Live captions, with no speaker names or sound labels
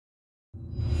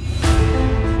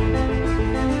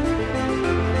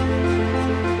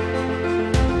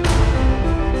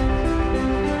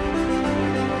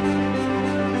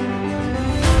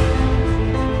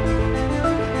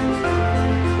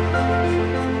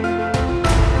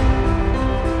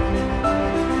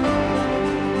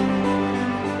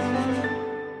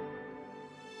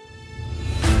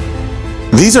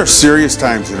These are serious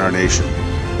times in our nation,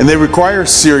 and they require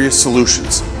serious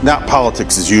solutions, not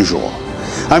politics as usual.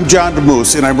 I'm John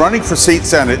Damoose, and I'm running for state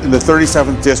senate in the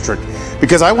 37th district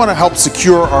because I want to help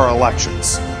secure our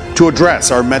elections, to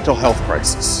address our mental health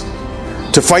crisis,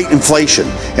 to fight inflation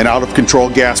and out-of-control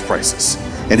gas prices,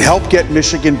 and help get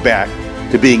Michigan back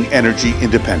to being energy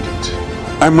independent.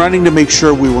 I'm running to make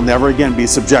sure we will never again be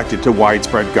subjected to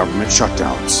widespread government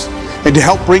shutdowns, and to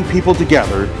help bring people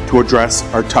together to address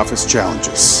our toughest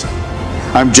challenges.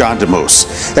 I'm John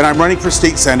Damoose, and I'm running for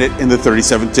state senate in the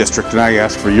 37th district, and I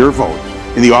ask for your vote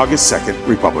in the August 2nd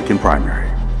Republican primary.